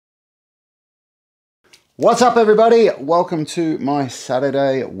What's up, everybody? Welcome to my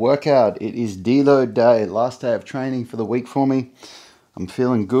Saturday workout. It is deload day, last day of training for the week for me. I'm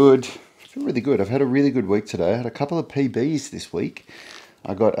feeling good. I feel really good. I've had a really good week today. I had a couple of PBs this week.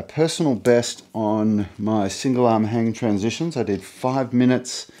 I got a personal best on my single arm hang transitions. I did 5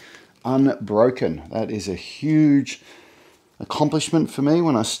 minutes unbroken. That is a huge accomplishment for me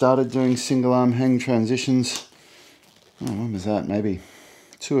when I started doing single arm hang transitions. Oh, when was that? Maybe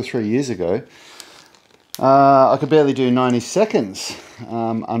 2 or 3 years ago. I could barely do 90 seconds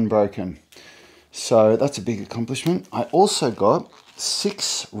unbroken. So that's a big accomplishment. I also got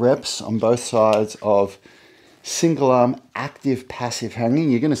 6 reps on both sides of single arm active passive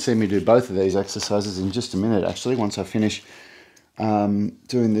hanging. You're going to see me do both of these exercises in just a minute, actually, once I finish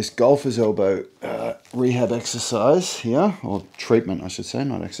doing this golfer's elbow rehab exercise here, or treatment, I should say,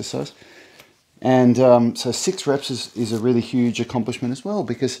 not exercise. And so 6 reps is a really huge accomplishment as well,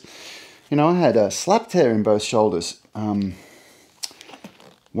 because you know, I had a slap tear in both shoulders. One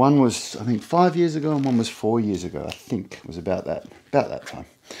was, I think, 5 years ago, and one was 4 years ago. I think it was about that time.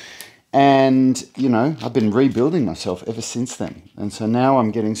 And, you know, I've been rebuilding myself ever since then. And so now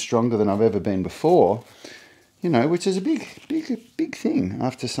I'm getting stronger than I've ever been before, you know, which is a big thing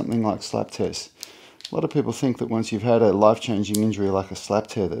after something like slap tears. A lot of people think that once you've had a life-changing injury like a slap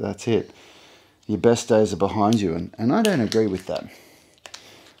tear, that's it. Your best days are behind you. And I don't agree with that.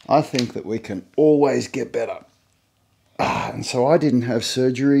 I think that we can always get better. And so I didn't have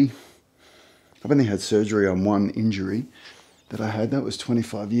surgery. I've only had surgery on one injury that I had. That was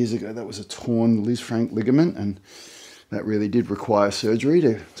 25 years ago. That was a torn Liz Frank ligament, and that really did require surgery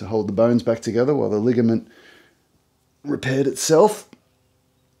to hold the bones back together while the ligament repaired itself.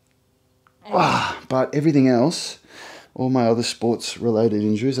 But everything else, all my other sports-related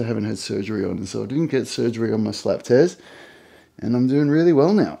injuries, I haven't had surgery on. And so I didn't get surgery on my slap tears. And I'm doing really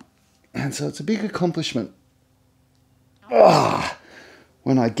well now. And so it's a big accomplishment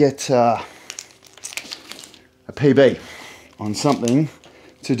when I get a PB on something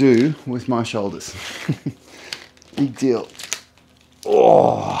to do with my shoulders. Big deal.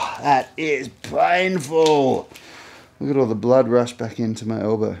 Oh, that is painful. Look at all the blood rush back into my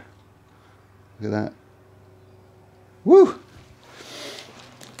elbow. Look at that. Woo!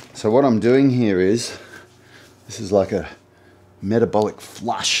 So what I'm doing here is, this is like a metabolic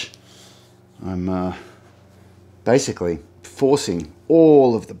flush. I'm basically forcing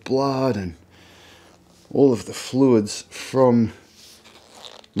all of the blood and all of the fluids from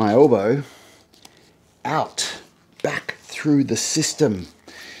my elbow out, back through the system.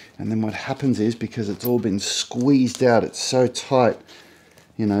 And then what happens is, because it's all been squeezed out, it's so tight,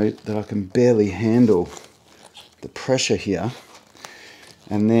 you know, that I can barely handle the pressure here.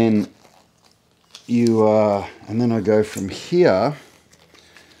 And then and then I go from here.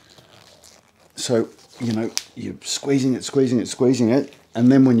 So, you know, you're squeezing it, and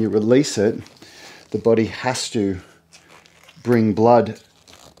then when you release it, the body has to bring blood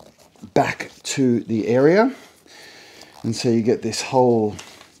back to the area, and so you get this whole,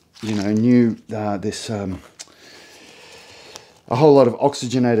 you know, a whole lot of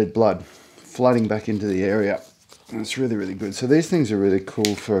oxygenated blood flooding back into the area. And it's really, really good. So these things are really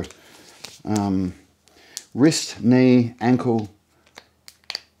cool for wrist, knee, ankle,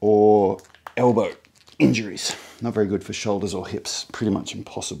 or elbow injuries. Not very good for shoulders or hips. Pretty much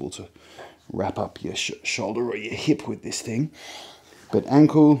impossible to wrap up your shoulder or your hip with this thing. But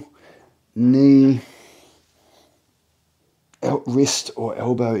ankle, knee, wrist or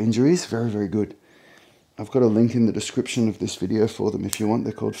elbow injuries, very, very good. I've got a link in the description of this video for them if you want.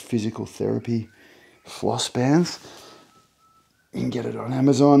 They're called physical therapy floss bands. You can get it on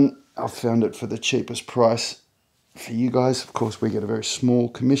Amazon. I've found it for the cheapest price for you guys. Of course, we get a very small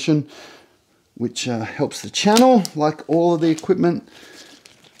commission, which helps the channel. Like all of the equipment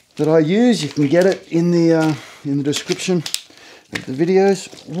that I use, you can get it in the description of the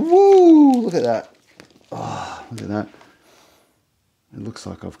videos. Woo! Look at that. Oh, look at that. It looks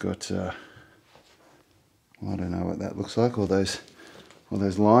like I've got, well, I don't know what that looks like, all those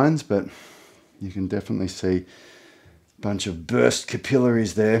lines, but you can definitely see a bunch of burst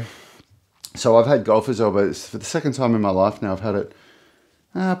capillaries there. So I've had golfer's elbow for the second time in my life now. I've had it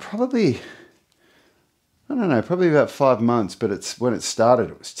probably, I don't know, probably about 5 months, but when it started,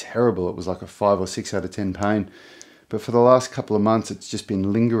 it was terrible. It was like a 5 or 6 out of 10 pain. But for the last couple of months, it's just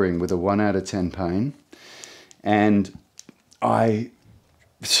been lingering with a 1 out of 10 pain. And I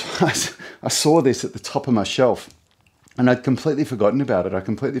saw this at the top of my shelf, and I'd completely forgotten about it. I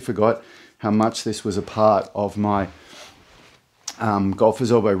completely forgot how much this was a part of my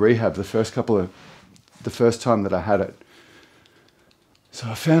golfer's elbow rehab the first time that I had it. So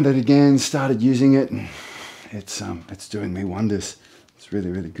I found it again, started using it, and it's doing me wonders. It's really,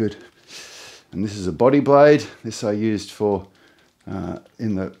 really good. And this is a body blade. This I used for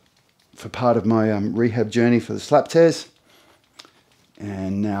part of my rehab journey for the slap tears.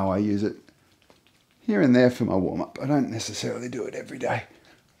 And now I use it here and there for my warm-up. I don't necessarily do it every day,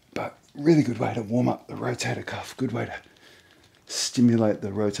 but really good way to warm up the rotator cuff. Good way to stimulate the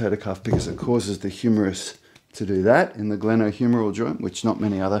rotator cuff because it causes the humerus to do that in the glenohumeral joint, which not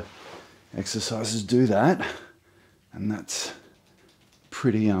many other exercises do that. And that's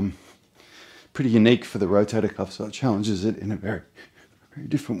pretty unique for the rotator cuff, so it challenges it in a very, very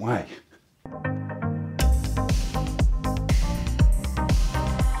different way.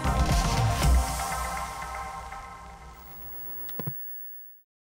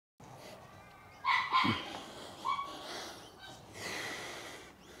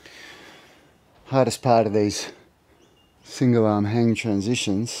 Hardest part of these single arm hang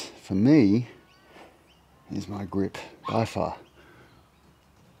transitions for me is my grip by far.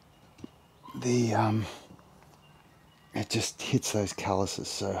 It just hits those calluses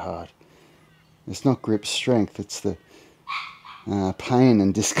so hard. It's not grip strength, it's the pain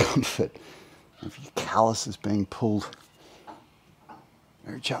and discomfort of your calluses being pulled.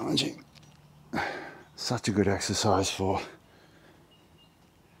 Very challenging. Such a good exercise for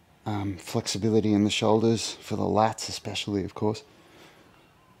flexibility in the shoulders, for the lats especially, of course.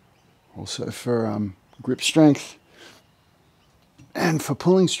 Also for grip strength and for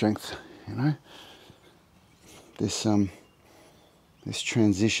pulling strength, you know. This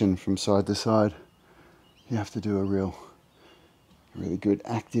transition from side to side, you have to do a really good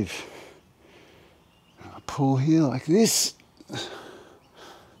active pull here like this.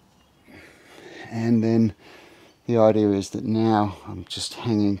 And then the idea is that now I'm just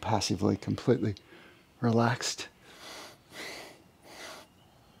hanging passively, completely relaxed,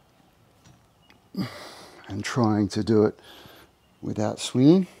 and trying to do it without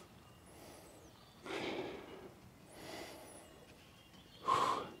swinging.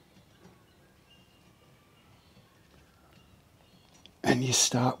 And you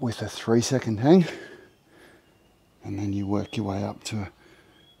start with a 3-second hang, and then you work your way up to a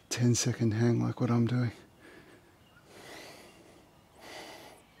 10-second hang like what I'm doing.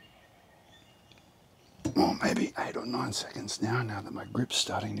 Or maybe 8 or 9 seconds now that my grip's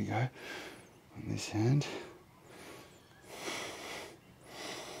starting to go on this hand.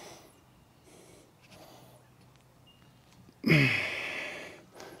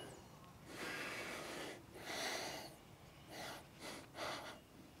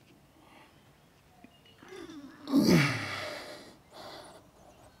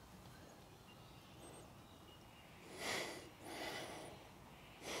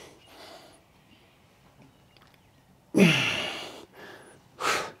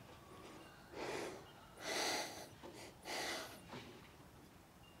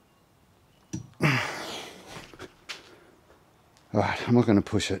 Alright, I'm not going to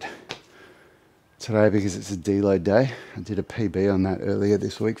push it today because it's a deload day. I did a PB on that earlier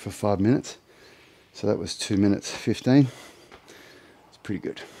this week for 5 minutes. So that was 2 minutes 15. It's pretty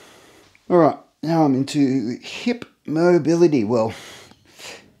good. Alright, now I'm into hip mobility. Well,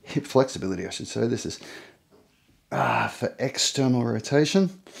 hip flexibility, I should say. This is for external rotation.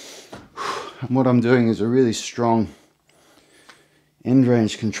 And what I'm doing is a really strong end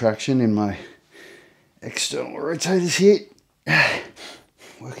range contraction in my external rotators here.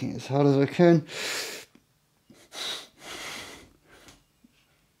 Working as hard as I can.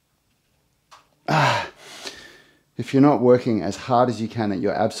 If you're not working as hard as you can at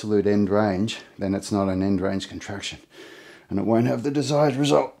your absolute end range, then it's not an end range contraction and it won't have the desired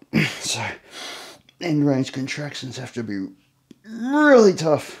result. So end range contractions have to be really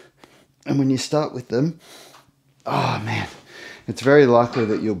tough, and when you start with them, oh man, it's very likely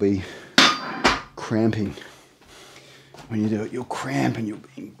that you'll be cramping. When you do it, you'll cramp and you'll be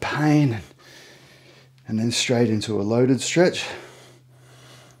in pain, and then straight into a loaded stretch.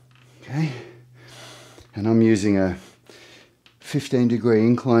 Okay, and I'm using a 15-degree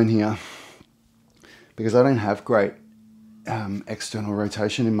incline here because I don't have great external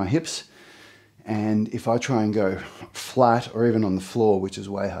rotation in my hips, and if I try and go flat or even on the floor, which is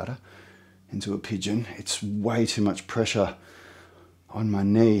way harder, into a pigeon, it's way too much pressure on my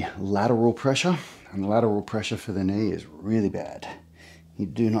knee, lateral pressure. And lateral pressure for the knee is really bad. You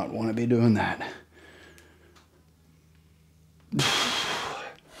do not want to be doing that.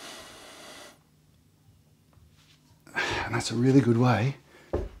 And that's a really good way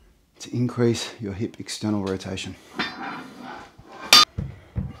to increase your hip external rotation.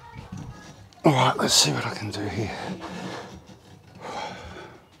 All right, let's see what I can do here.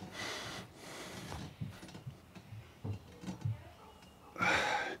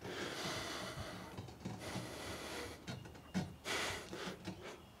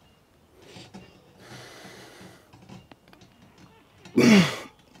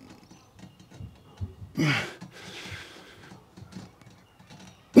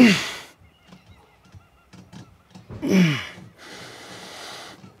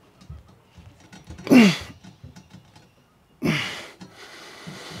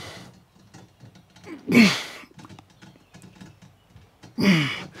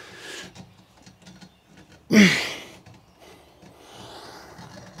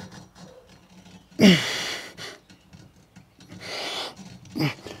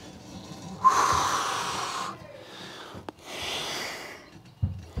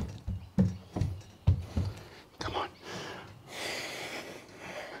 Come on.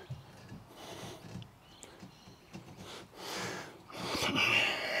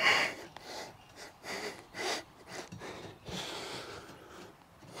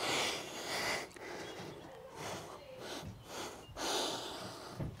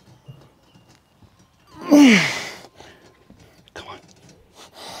 Come on.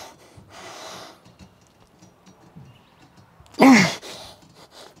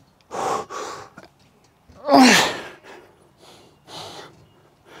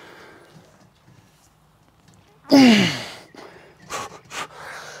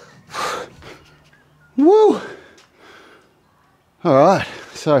 Woo! All right,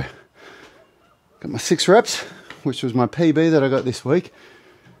 so got my 6 reps, which was my PB that I got this week.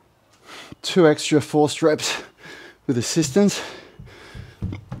 2 extra forced reps with assistance.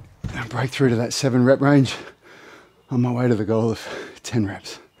 And break through to that 7 rep range on my way to the goal of 10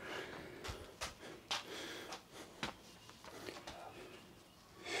 reps.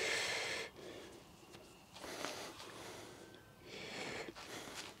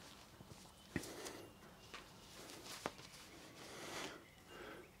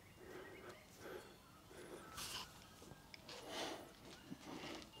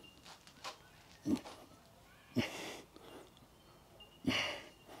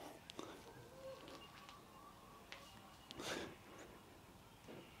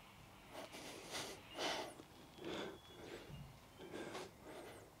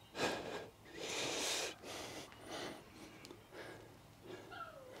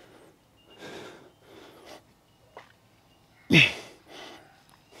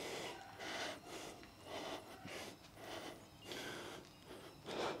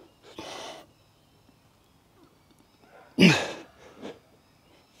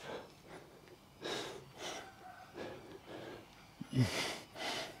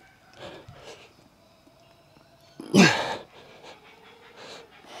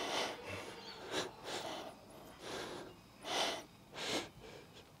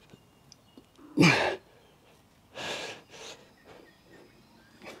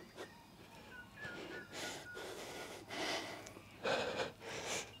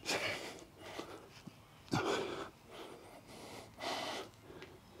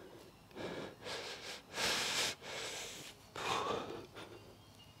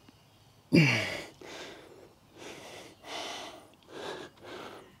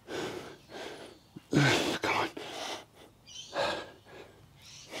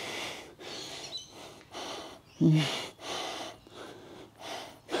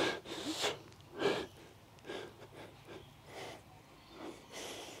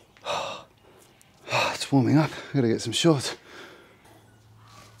 It's warming up. I gotta get some shorts.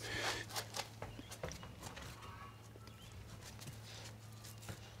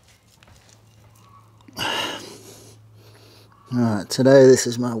 Alright, today this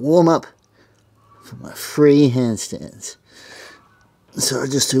is my warm-up for my free handstands. So I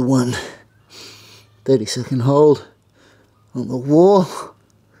just do one 30-second hold on the wall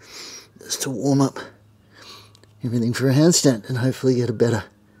just to warm up everything for a handstand and hopefully get a better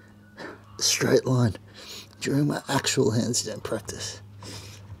straight line during my actual handstand practice.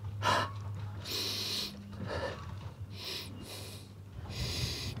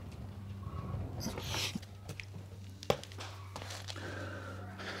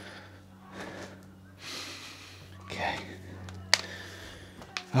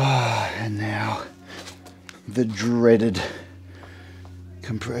 And now the dreaded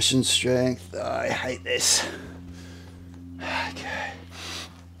compression strength. I hate this. Okay.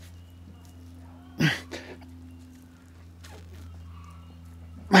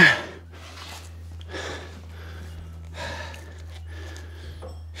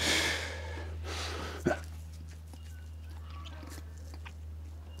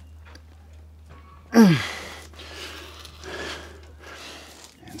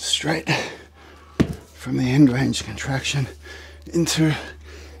 Straight from the end range contraction into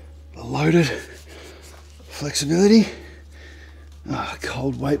the loaded flexibility. Oh,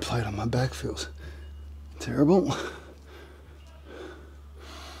 cold weight plate on my back feels terrible.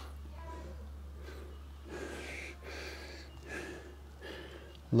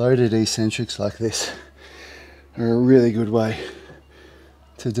 loaded eccentrics like this are a really good way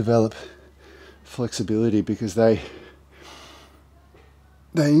to develop flexibility, because they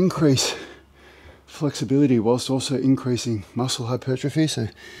increase flexibility whilst also increasing muscle hypertrophy. So,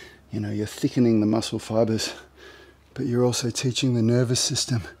 you know, you're thickening the muscle fibers, but you're also teaching the nervous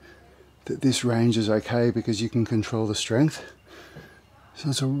system that this range is okay because you can control the strength. So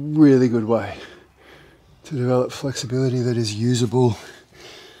it's a really good way to develop flexibility that is usable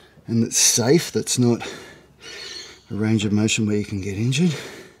and that's safe, that's not a range of motion where you can get injured.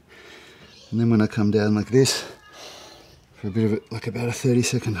 And then when I come down like this, for a bit of it, like about a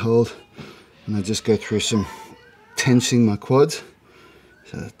 30-second hold, and I just go through some tensing my quads.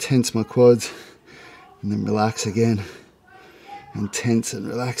 So I tense my quads and then relax again, and tense and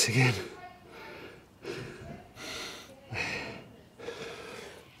relax again.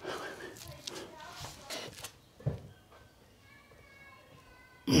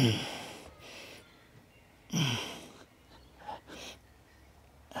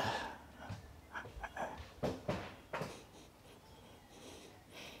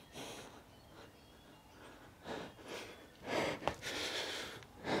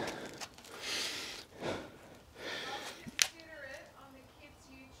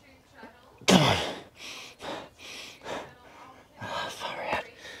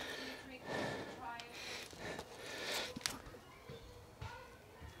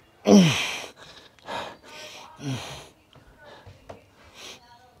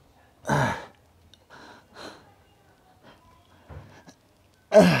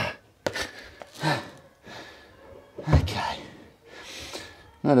 Okay,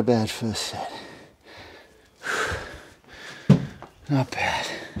 not a bad first set. Not bad.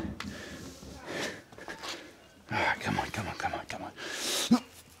 All right, come on, come on, come on, come on.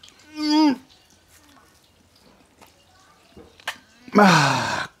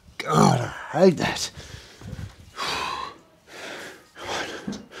 Ah, God, I hate that.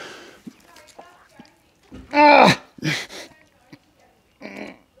 Ah.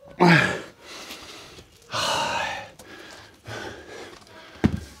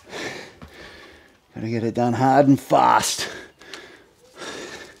 Gotta get it done hard and fast.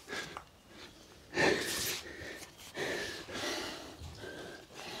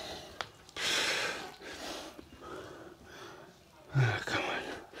 Oh, come on.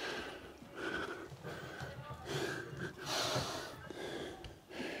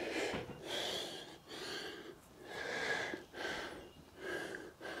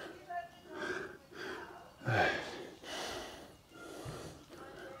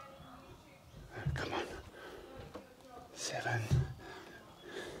 Come on. 7.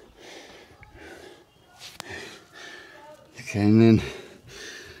 Okay, and then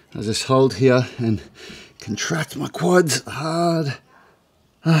I just hold here and contract my quads hard.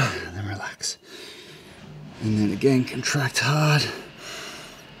 And then relax. And then again, contract hard.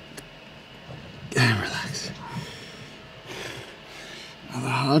 And relax. Another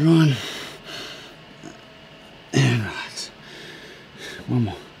hard one. And relax. One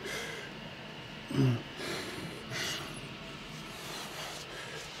more.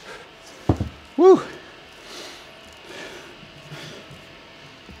 Woo!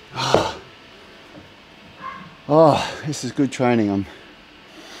 Oh, this is good training. I'm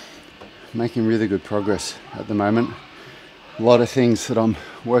making really good progress at the moment. A lot of things that I'm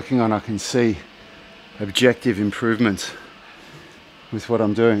working on, I can see objective improvements with what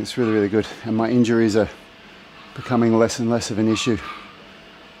I'm doing. It's really, really good. And my injuries are becoming less and less of an issue.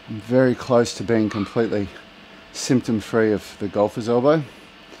 I'm very close to being completely symptom-free of the golfer's elbow.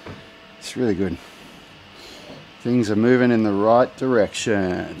 It's really good. Things are moving in the right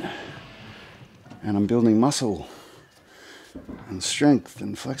direction. And I'm building muscle and strength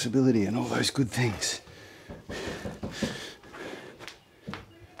and flexibility and all those good things.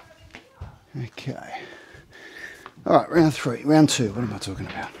 Okay. All right, round 3, round 2. What am I talking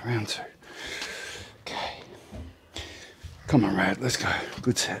about? Round 2. Okay. Come on, Rad, let's go.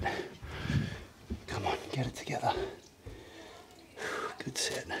 Good set. Come on, get it together. Good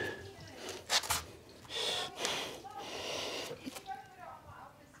set.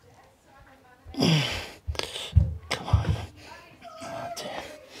 Come on. Oh, damn.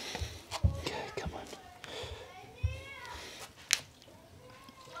 Okay, come on.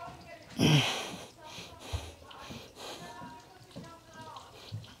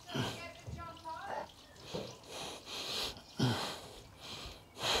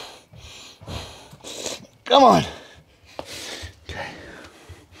 Come on. Okay.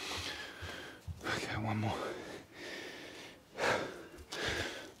 Okay, one more.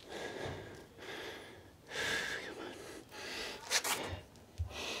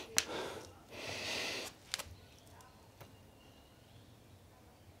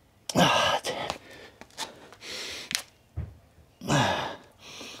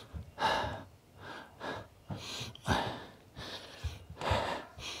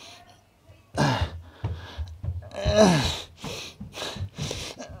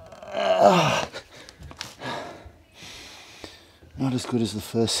 Not as good as the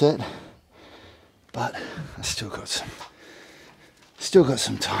first set, but I still got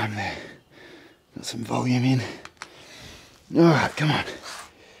some time there. Got some volume in. All right, come on.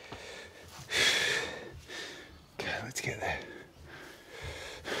 Okay, let's get there.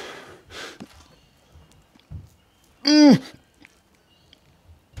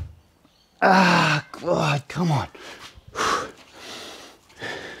 Ah, God, come on.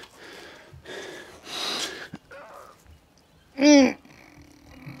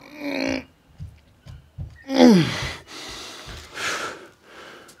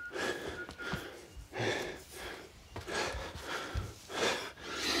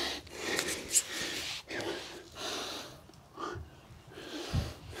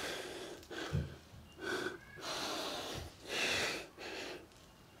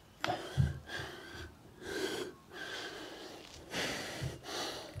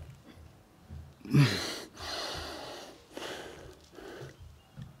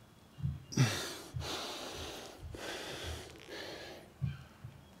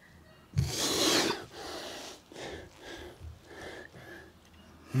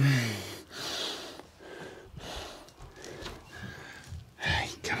 Hey,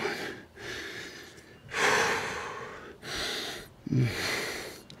 come on.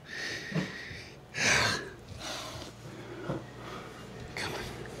 Come on.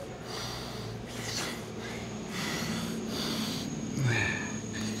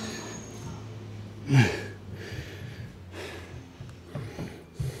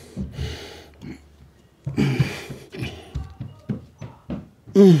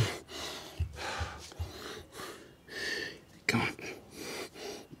 Come on.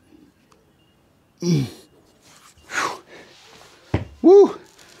 Woo!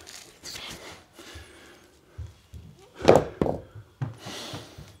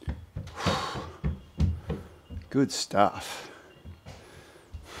 Good stuff.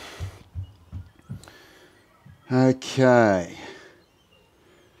 Okay.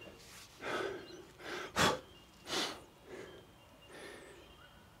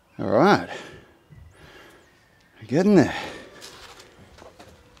 All right. We're getting there.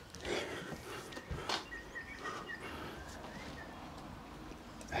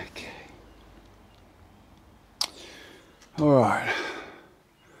 Okay. All right.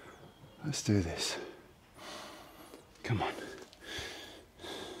 Let's do this. Come on.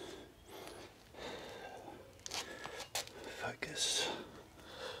 Focus.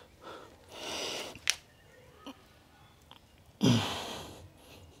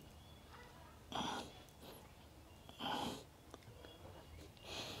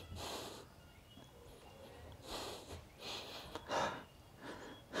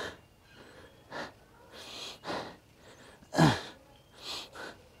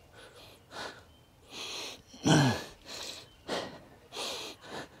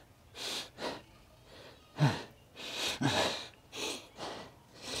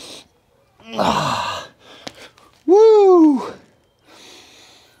 Woo!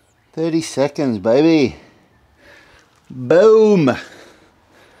 30 seconds, baby. Boom!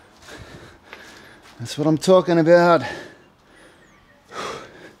 That's what I'm talking about.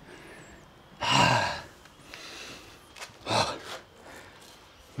 I'm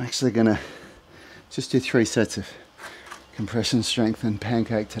actually gonna just do 3 sets of compression strength and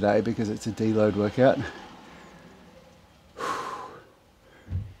pancake today because it's a deload workout.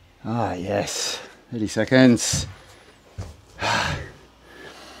 Ah, yes. 30 seconds.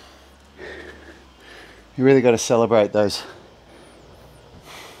 You really got to celebrate those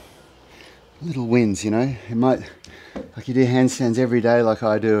little wins, you know. It might, like you do handstands every day like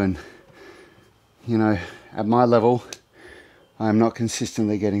I do, and you know, at my level, I'm not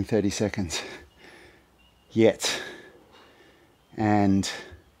consistently getting 30 seconds yet. And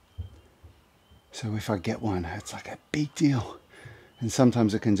so if I get one, it's like a big deal. And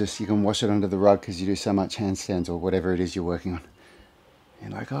sometimes it can just, you can wash it under the rug because you do so much handstands or whatever it is you're working on.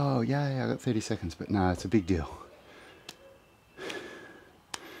 You're like, oh, yeah, I got 30 seconds. But no, it's a big deal.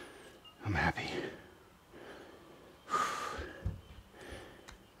 I'm happy.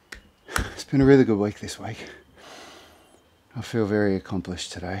 It's been a really good week this week. I feel very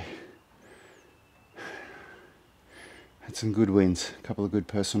accomplished today. Had some good wins, a couple of good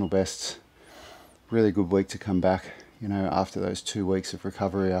personal bests. Really good week to come back, you know, after those 2 weeks of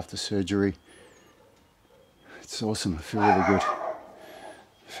recovery after surgery. It's awesome. I feel really good.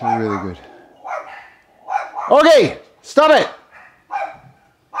 I feel really good. Okay, stop it!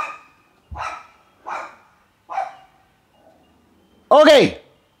 Okay!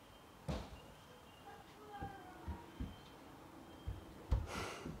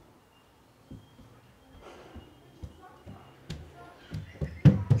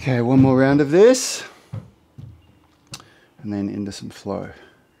 Okay, one more round of this, and then into some flow.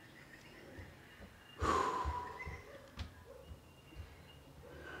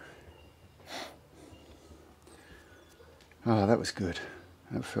 Oh, that was good.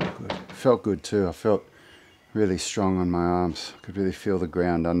 That felt good. It felt good too. I felt really strong on my arms. I could really feel the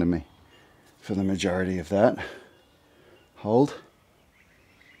ground under me for the majority of that. Hold.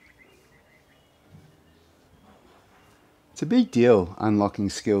 It's a big deal unlocking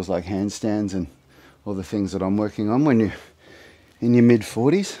skills like handstands and all the things that I'm working on when you're in your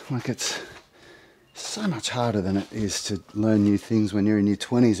mid-40s. Like, it's so much harder than it is to learn new things when you're in your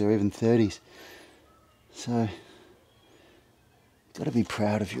 20s or even 30s. So, you've got to be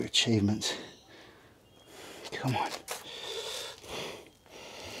proud of your achievements. Come on.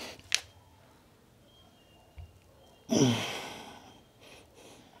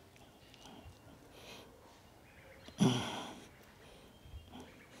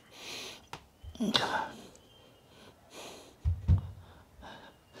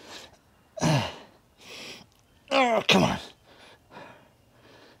 Oh, come on.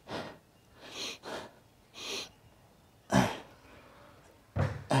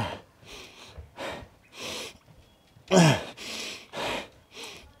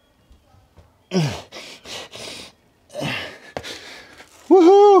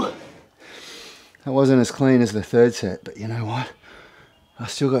 Woohoo! That wasn't as clean as the third set, but you know what? I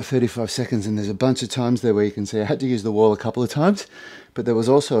still got 35 seconds, and there's a bunch of times there where you can see I had to use the wall a couple of times, but there was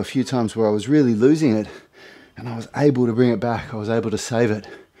also a few times where I was really losing it, and I was able to bring it back. I was able to save it,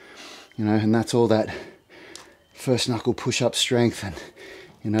 you know, and that's all that first knuckle push-up strength and,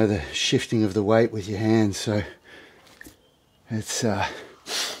 you know, the shifting of the weight with your hands. So it's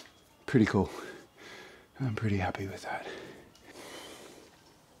pretty cool. I'm pretty happy with that.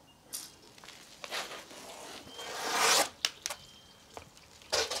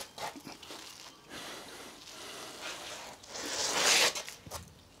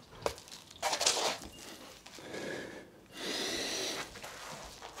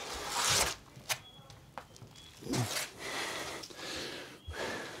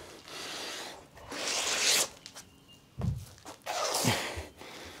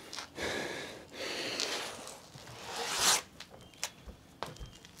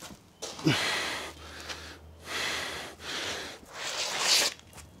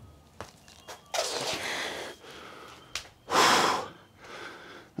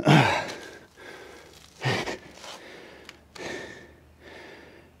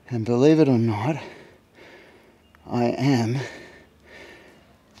 And believe it or not, I am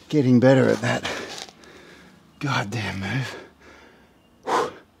getting better at that goddamn move.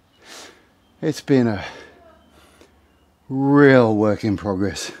 It's been a real work in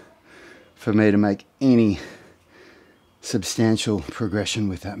progress for me to make any substantial progression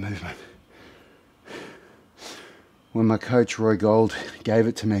with that movement. When my coach Roy Gold gave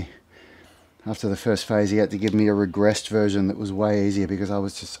it to me, after the first phase, he had to give me a regressed version that was way easier because I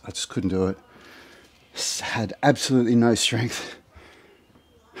just couldn't do it. Had absolutely no strength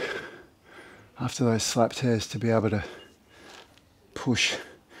after those slap tears to be able to push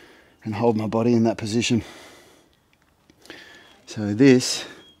and hold my body in that position. So this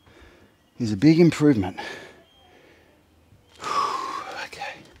is a big improvement.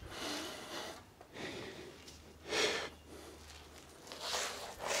 Okay.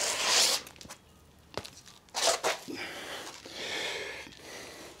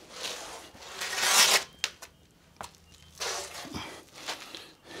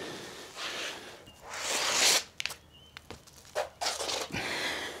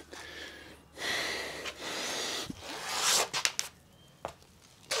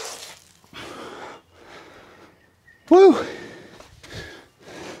 Woo!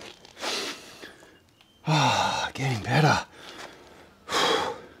 Ah, getting better.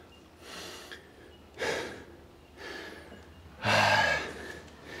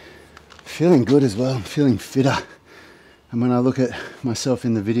 Feeling good as well. I'm feeling fitter. And when I look at myself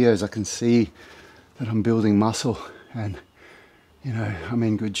in the videos, I can see that I'm building muscle and, you know, I'm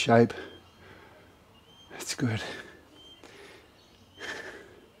in good shape. It's good.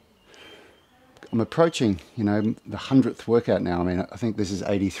 I'm approaching, you know, the 100th workout now. I mean, I think this is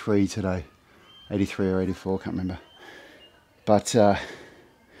 83 today. 83 or 84, can't remember. But, you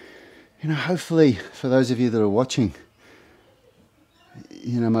know, hopefully for those of you that are watching,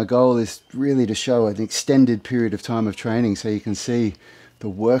 you know, my goal is really to show an extended period of time of training so you can see the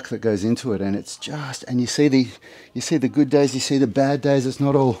work that goes into it. And it's just, and you see the good days, you see the bad days. It's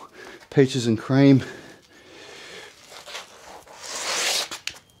not all peaches and cream.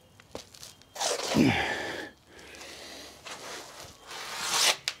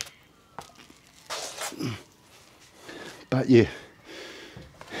 But you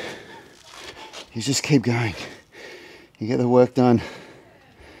just keep going. You get the work done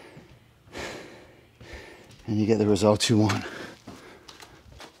and you get the results you want.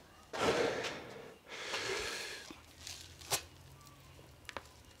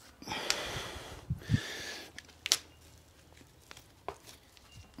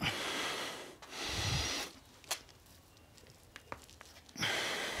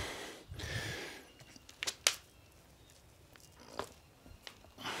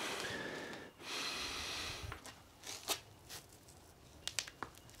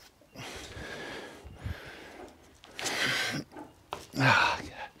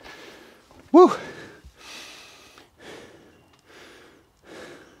 Woo!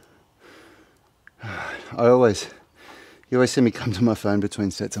 You always see me come to my phone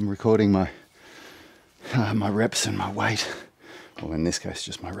between sets. I'm recording my my reps and my weight, well in this case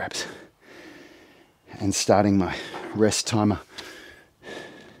just my reps, and starting my rest timer,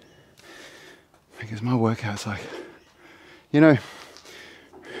 because my workout's like, you know,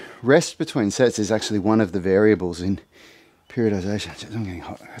 rest between sets is actually one of the variables in periodization. I'm getting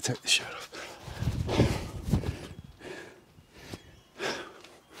hot. I'll take the shirt off.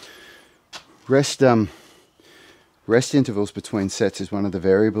 Rest intervals between sets is one of the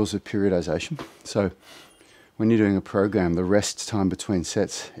variables of periodization. So when you're doing a program, the rest time between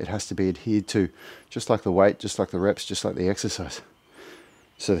sets, it has to be adhered to, just like the weight, just like the reps, just like the exercise.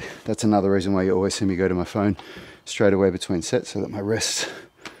 So that's another reason why you always see me go to my phone straight away between sets, so that my rests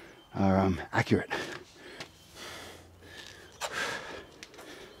are accurate.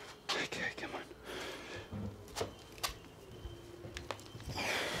 Okay, come on.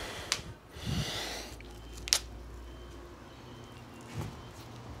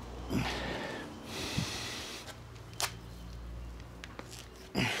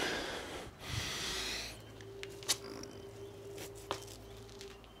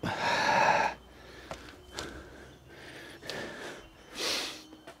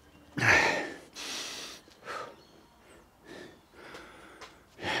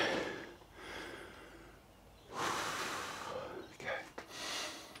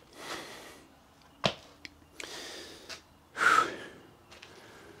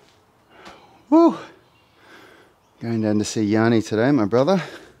 Woo! Going down to see Yanni today, my brother.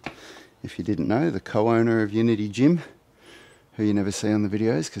 If you didn't know, the co-owner of Unity Gym, who you never see on the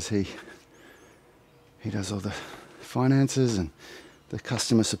videos because he does all the finances and the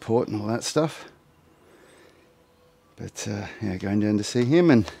customer support and all that stuff. But yeah, going down to see him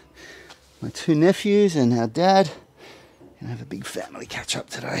and my two nephews and our dad. Gonna have a big family catch up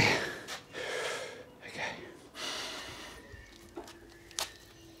today.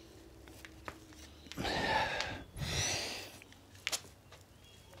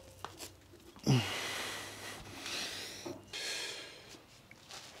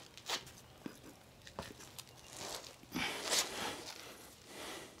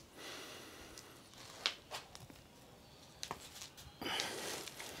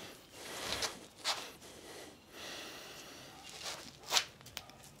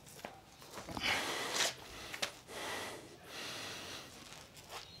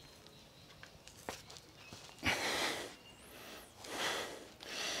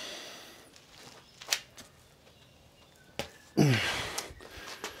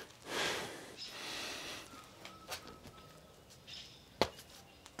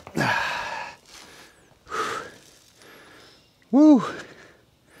 Woo!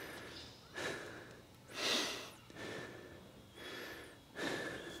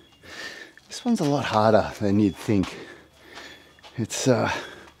 This one's a lot harder than you'd think. It's I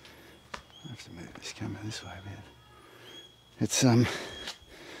have to move this camera this way a bit. It's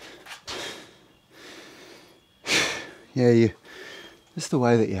yeah, just the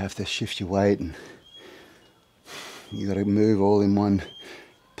way that you have to shift your weight, and you got to move all in one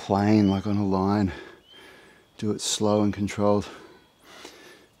plane, like on a line. Do it slow and controlled.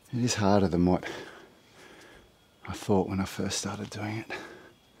 It is harder than what I thought when I first started doing it.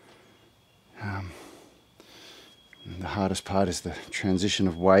 The hardest part is the transition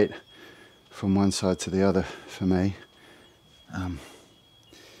of weight from one side to the other for me.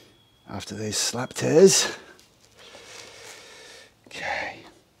 After these slap tears. Okay.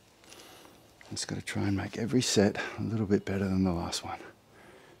 Just got to try and make every set a little bit better than the last one.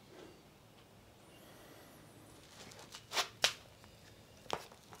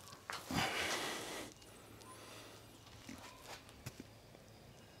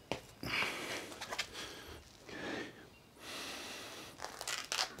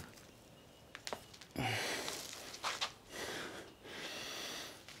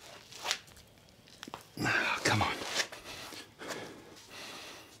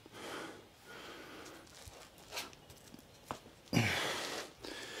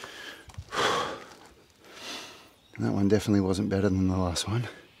 definitely wasn't better than the last one,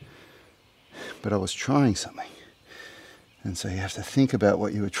 but I was trying something. And so you have to think about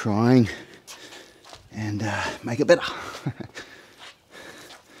what you were trying and make it better.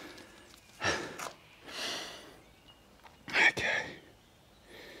 Okay.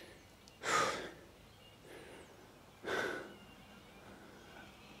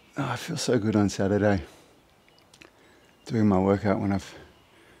 Oh, I feel so good on Saturday doing my workout when I've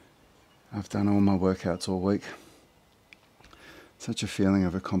done all my workouts all week. Such a feeling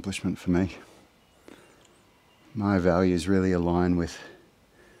of accomplishment for me. My values really align with,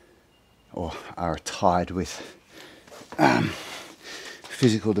 or are tied with,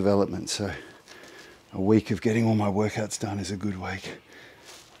 physical development. So a week of getting all my workouts done is a good week.